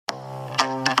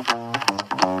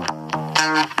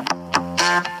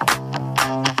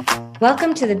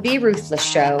Welcome to the Be Ruthless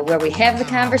Show, where we have the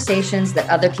conversations that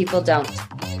other people don't,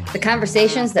 the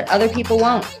conversations that other people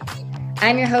won't.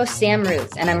 I'm your host, Sam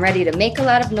Ruth, and I'm ready to make a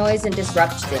lot of noise and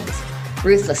disrupt things,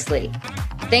 ruthlessly.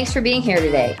 Thanks for being here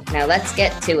today. Now let's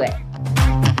get to it.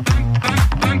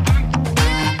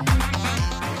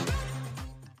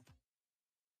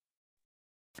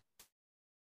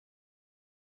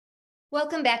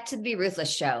 Welcome back to the Be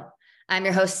Ruthless Show. I'm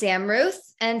your host, Sam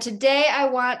Ruth, and today I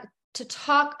want to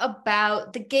talk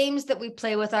about the games that we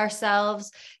play with ourselves,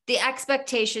 the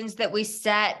expectations that we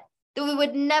set that we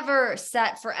would never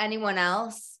set for anyone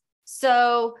else.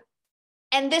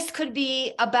 And this could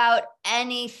be about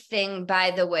anything,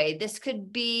 by the way. This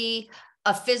could be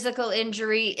a physical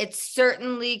injury. It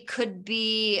certainly could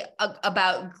be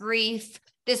about grief.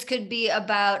 This could be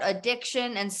about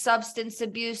addiction and substance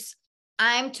abuse.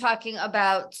 I'm talking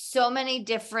about so many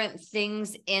different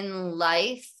things in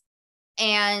life.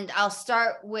 And I'll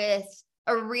start with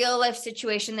a real life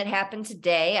situation that happened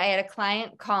today. I had a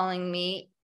client calling me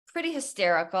pretty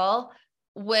hysterical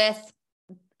with,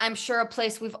 I'm sure, a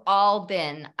place we've all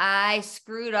been. I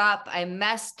screwed up. I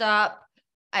messed up.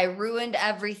 I ruined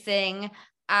everything.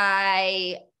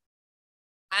 I'm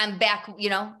back,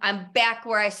 I'm back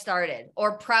where I started,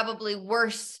 or probably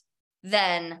worse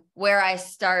than where I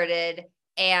started.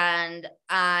 And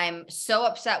I'm so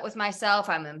upset with myself.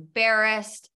 I'm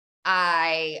embarrassed.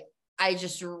 I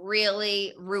just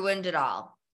really ruined it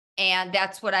all. And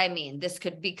that's what I mean. This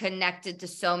could be connected to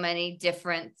so many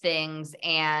different things,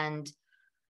 and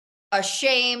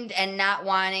ashamed and not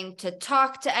wanting to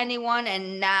talk to anyone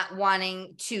and not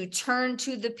wanting to turn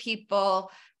to the people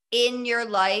in your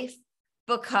life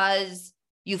because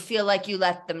you feel like you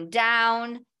let them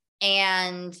down,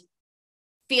 and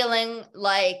feeling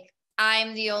like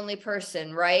I'm the only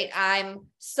person, right? I'm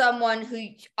someone who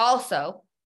also,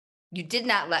 you did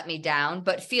not let me down,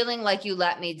 but feeling like you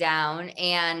let me down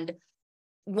and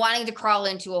wanting to crawl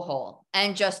into a hole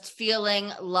and just feeling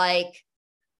like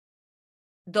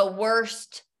the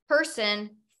worst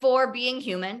person for being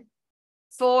human,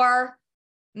 for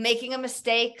making a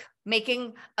mistake,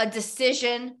 making a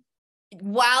decision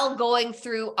while going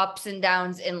through ups and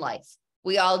downs in life.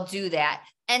 We all do that.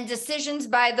 And decisions,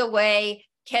 by the way,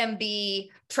 can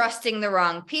be trusting the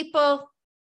wrong people.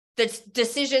 The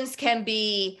decisions can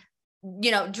be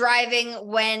driving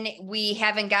when we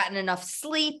haven't gotten enough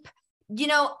sleep.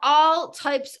 All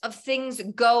types of things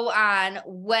go on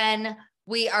when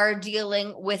we are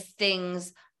dealing with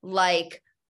things like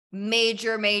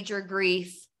major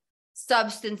grief,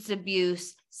 substance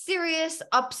abuse, serious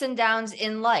ups and downs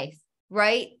in life,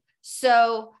 right?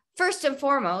 So first and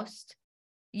foremost,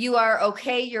 you are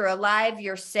okay, you're alive,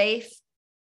 you're safe.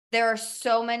 There are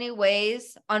so many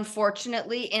ways,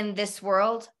 unfortunately, in this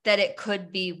world that it could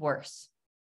be worse,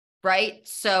 right?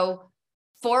 So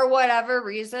for whatever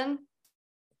reason,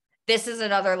 this is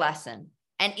another lesson.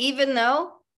 And even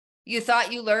though you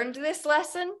thought you learned this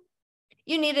lesson,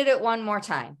 you needed it one more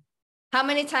time. How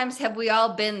many times have we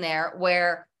all been there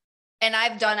where, and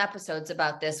I've done episodes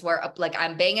about this, where like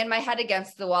I'm banging my head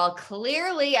against the wall.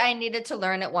 Clearly, I needed to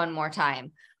learn it one more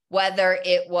time, whether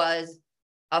it was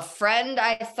a friend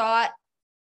I thought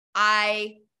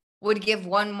I would give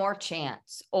one more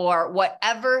chance, or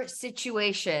whatever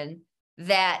situation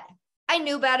that I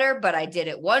knew better, but I did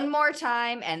it one more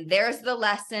time. And there's the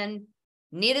lesson.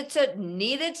 Needed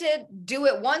to do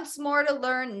it once more to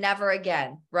learn, never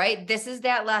again, right? This is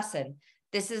that lesson.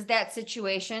 This is that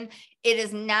situation. It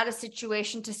is not a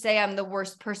situation to say I'm the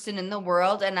worst person in the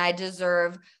world and I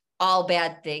deserve all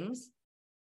bad things,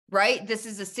 right? This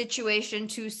is a situation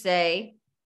to say,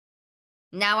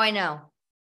 now I know,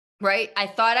 right? I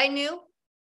thought I knew.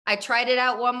 I tried it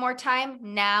out one more time.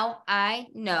 Now I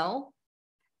know.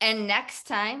 And next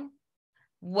time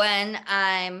when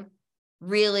I'm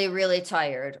really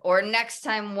tired, or next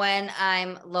time when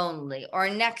I'm lonely, or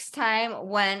next time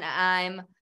when I'm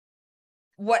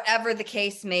whatever the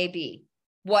case may be,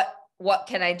 what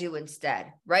can I do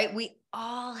instead, right? We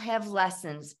all have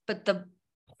lessons, but the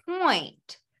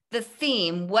point, the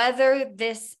theme, whether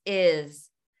this is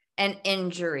an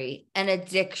injury, an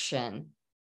addiction,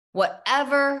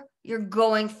 whatever you're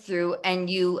going through and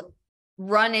you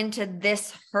run into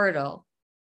this hurdle,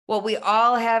 what we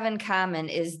all have in common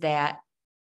is that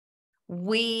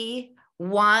we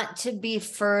want to be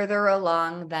further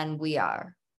along than we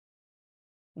are.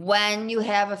 When you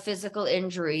have a physical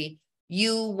injury,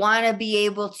 you want to be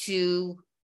able to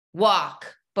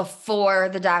walk before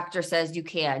the doctor says you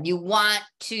can. You want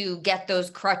to get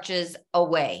those crutches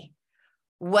away.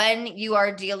 When you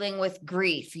are dealing with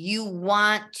grief, you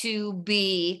want to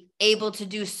be able to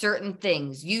do certain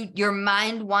things. Your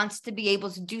mind wants to be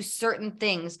able to do certain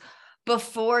things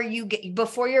before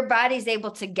your body's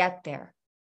able to get there.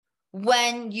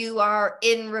 When you are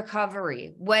in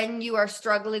recovery, when you are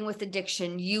struggling with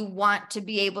addiction, you want to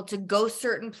be able to go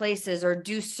certain places or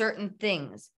do certain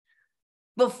things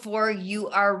before you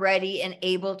are ready and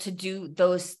able to do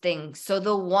those things. So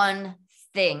the one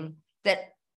thing that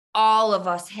all of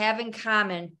us have in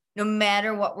common, no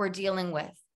matter what we're dealing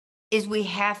with, is we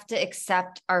have to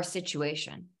accept our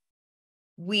situation.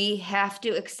 We have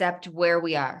to accept where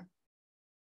we are.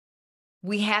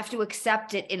 We have to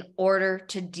accept it in order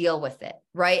to deal with it,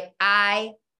 right?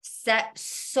 I set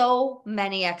so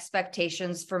many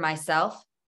expectations for myself,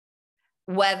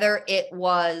 whether it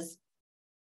was,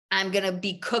 I'm going to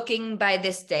be cooking by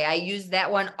this day. I use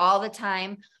that one all the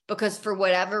time because for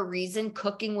whatever reason,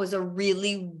 cooking was a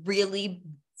really, really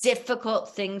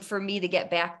difficult thing for me to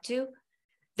get back to.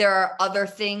 There are other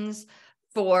things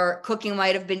for cooking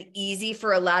might have been easy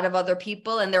for a lot of other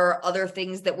people, and there are other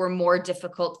things that were more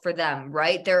difficult for them,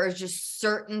 right? There are just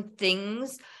certain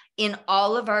things in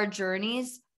all of our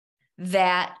journeys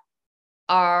that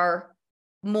are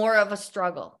more of a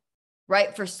struggle,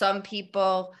 right? For some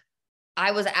people,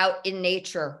 I was out in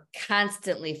nature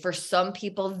constantly. For some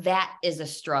people, that is a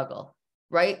struggle,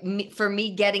 right? For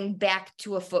me, getting back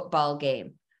to a football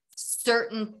game,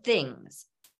 certain things.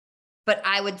 But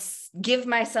I would give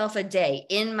myself a day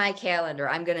in my calendar.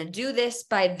 I'm going to do this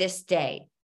by this day.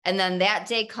 And then that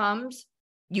day comes,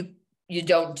 you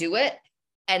don't do it,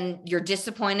 and you're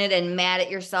disappointed and mad at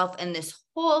yourself. And this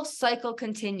whole cycle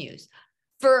continues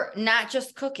for not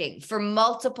just cooking, for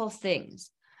multiple things.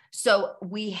 So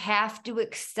we have to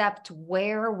accept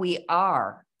where we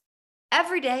are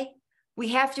every day. We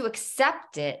have to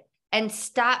accept it and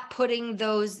stop putting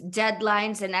those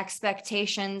deadlines and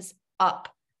expectations up,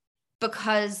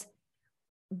 because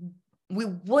we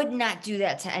would not do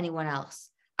that to anyone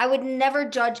else. I would never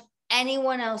judge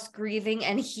anyone else grieving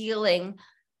and healing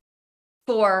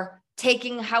for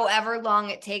taking however long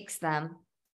it takes them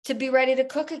to be ready to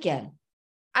cook again.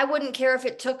 I wouldn't care if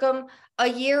it took them a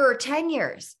year or 10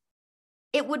 years.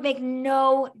 It would make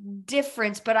no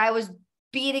difference, but I was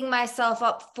beating myself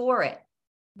up for it,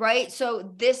 right?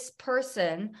 So this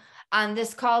person on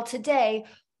this call today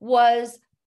was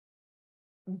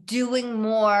doing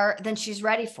more than she's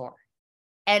ready for,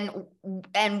 and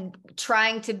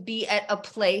trying to be at a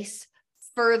place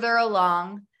further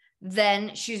along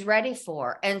than she's ready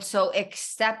for. And so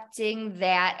accepting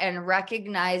that and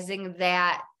recognizing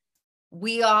that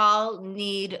we all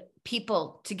need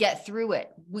people to get through it.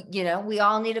 We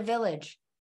all need a village.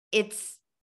 It's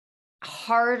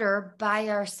harder by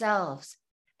ourselves.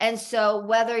 And so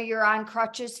whether you're on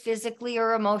crutches physically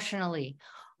or emotionally,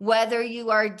 whether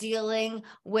you are dealing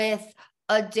with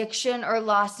addiction or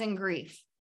loss and grief,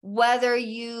 whether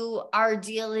you are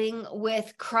dealing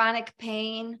with chronic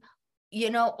pain,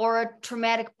 or a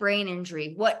traumatic brain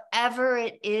injury, whatever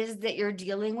it is that you're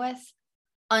dealing with,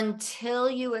 until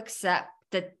you accept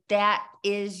that that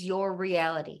is your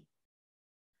reality,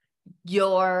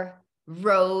 your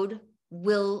road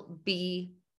will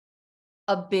be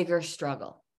a bigger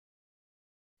struggle.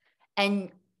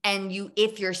 And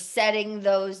if you're setting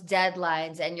those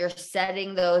deadlines and you're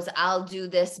setting those, I'll do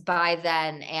this by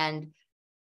then, and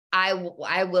I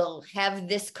will have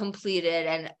this completed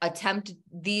and attempt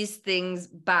these things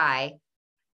by,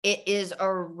 it is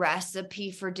a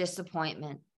recipe for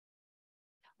disappointment.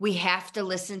 We have to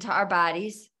listen to our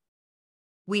bodies.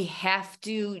 We have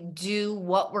to do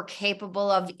what we're capable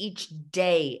of each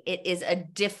day. It is a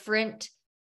different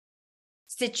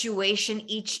situation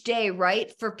each day,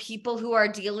 right? For people who are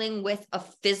dealing with a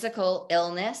physical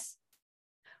illness,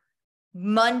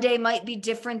 Monday might be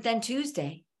different than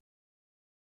Tuesday.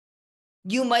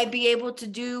 You might be able to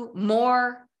do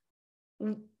more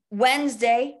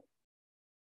Wednesday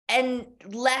and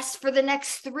less for the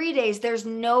next 3 days. There's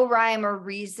no rhyme or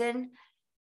reason.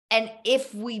 And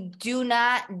if we do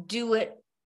not do it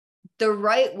the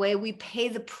right way, we pay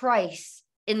the price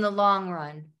in the long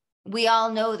run. We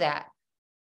all know that.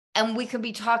 And we could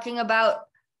be talking about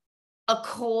a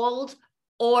cold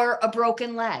or a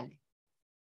broken leg,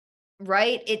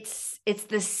 right? It's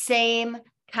the same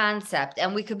concept.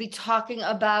 And we could be talking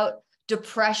about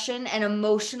depression and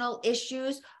emotional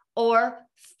issues or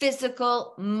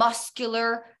physical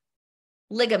muscular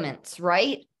ligaments,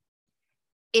 right?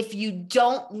 If you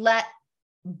don't let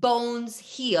bones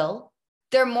heal,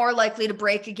 they're more likely to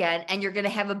break again, and you're going to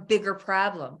have a bigger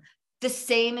problem. The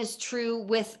same is true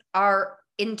with our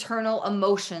internal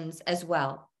emotions as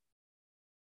well.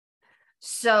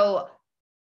 So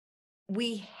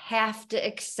we have to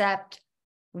accept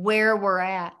where we're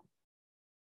at.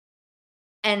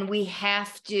 And we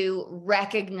have to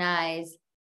recognize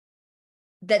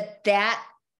that that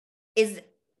is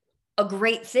a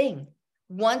great thing.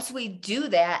 Once we do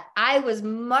that, I was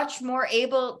much more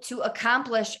able to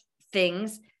accomplish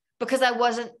things because I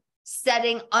wasn't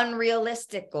setting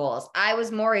unrealistic goals. I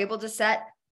was more able to set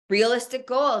realistic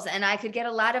goals, and I could get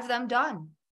a lot of them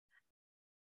done.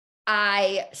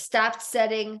 I stopped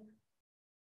setting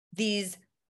these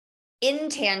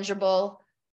intangible,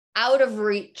 out of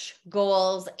reach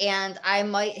goals, and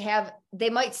they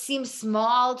might seem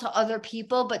small to other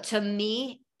people, but to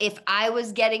me, if I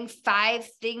was getting 5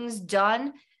 things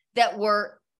done that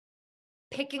were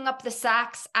picking up the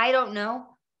socks, I don't know,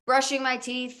 brushing my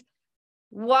teeth,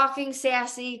 walking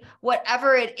sassy,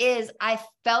 whatever it is, I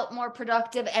felt more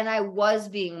productive, and I was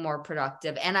being more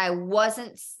productive, and I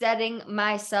wasn't setting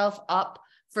myself up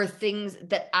for things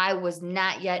that I was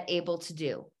not yet able to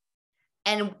do.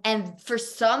 And for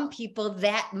some people,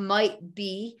 that might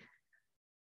be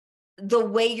the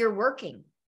way you're working,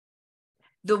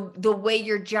 the way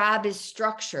your job is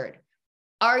structured.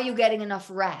 Are you getting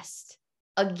enough rest?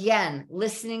 Again,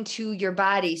 listening to your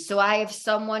body. So I have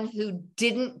someone who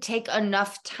didn't take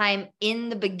enough time in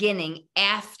the beginning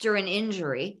after an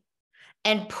injury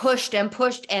and pushed and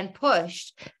pushed and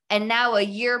pushed. And now a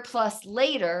year plus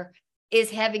later is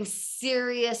having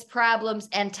serious problems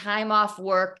and time off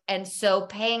work. And so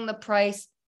paying the price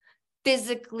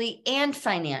physically and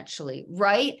financially,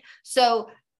 right?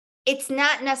 So it's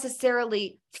not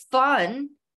necessarily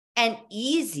fun and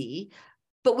easy,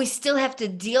 but we still have to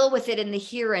deal with it in the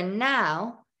here and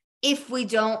now. If we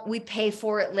don't, we pay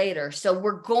for it later. So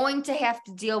we're going to have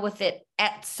to deal with it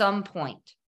at some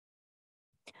point.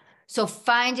 So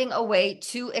finding a way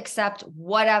to accept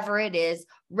whatever it is,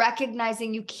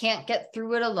 recognizing you can't get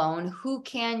through it alone. Who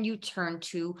can you turn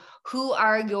to? Who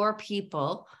are your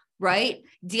people, right?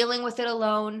 Dealing with it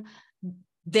alone.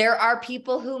 There are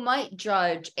people who might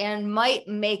judge and might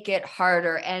make it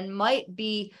harder and might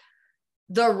be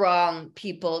the wrong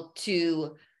people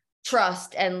to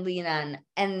trust and lean on.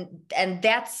 And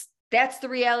that's the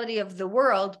reality of the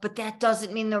world, but that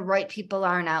doesn't mean the right people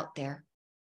aren't out there.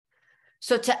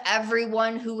 So to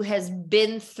everyone who has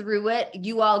been through it,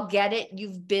 you all get it.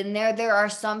 You've been there. There are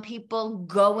some people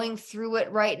going through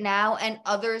it right now and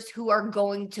others who are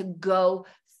going to go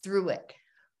through it.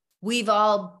 We've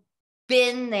all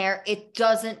been there. It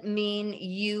doesn't mean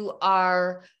you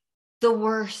are the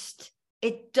worst.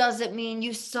 It doesn't mean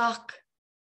you suck.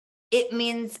 It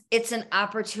means it's an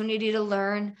opportunity to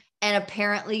learn. And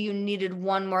apparently you needed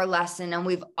one more lesson, and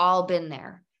we've all been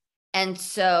there. And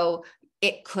so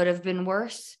it could have been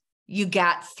worse. You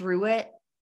got through it.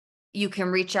 You can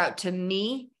reach out to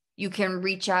me. You can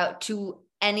reach out to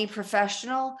any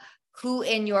professional who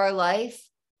in your life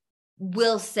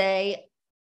will say,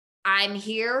 I'm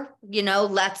here,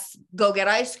 let's go get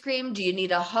ice cream. Do you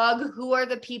need a hug? Who are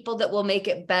the people that will make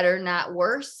it better, not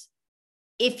worse?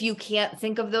 If you can't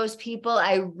think of those people,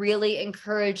 I really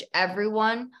encourage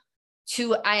everyone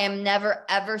I am never,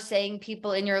 ever saying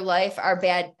people in your life are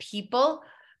bad people,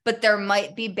 but there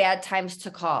might be bad times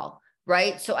to call,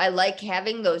 right? So I like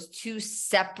having those 2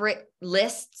 separate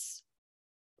lists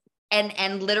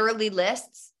and literally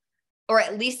lists, or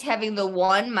at least having the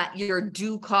one, your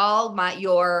do call,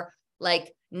 your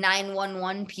like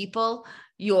 911 people,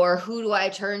 your who do I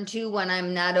turn to when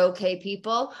I'm not okay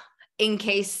people, in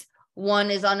case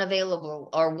one is unavailable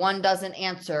or one doesn't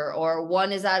answer or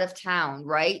one is out of town,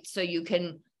 right? So you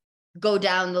can go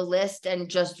down the list and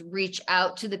just reach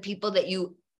out to the people that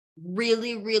you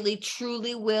really, really,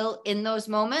 truly will in those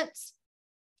moments,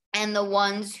 and the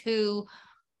ones who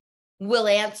will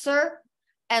answer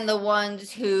and the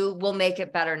ones who will make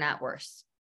it better, not worse.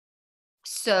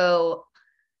 So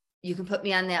you can put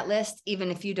me on that list.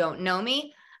 Even if you don't know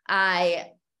me,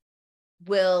 I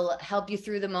will help you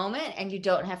through the moment, and you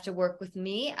don't have to work with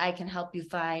me. I can help you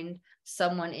find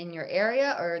someone in your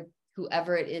area or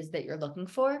whoever it is that you're looking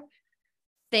for.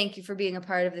 Thank you for being a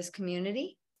part of this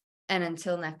community. And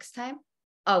until next time,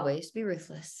 always be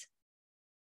ruthless.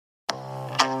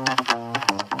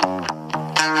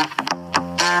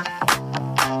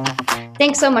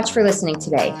 Thanks so much for listening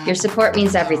today. Your support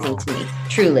means everything to me,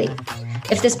 truly.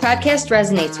 If this podcast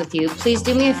resonates with you, please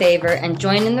do me a favor and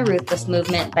join in the Ruthless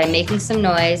movement by making some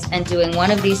noise and doing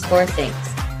one of these 4 things.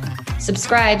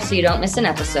 Subscribe so you don't miss an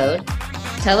episode.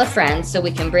 Tell a friend so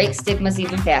we can break stigmas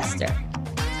even faster.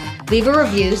 Leave a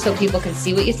review so people can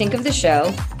see what you think of the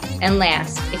show. And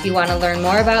last, if you want to learn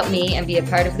more about me and be a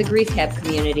part of the Grief Hab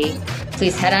community,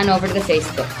 please head on over to the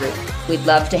Facebook group. We'd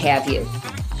love to have you.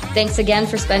 Thanks again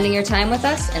for spending your time with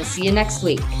us, and see you next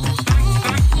week.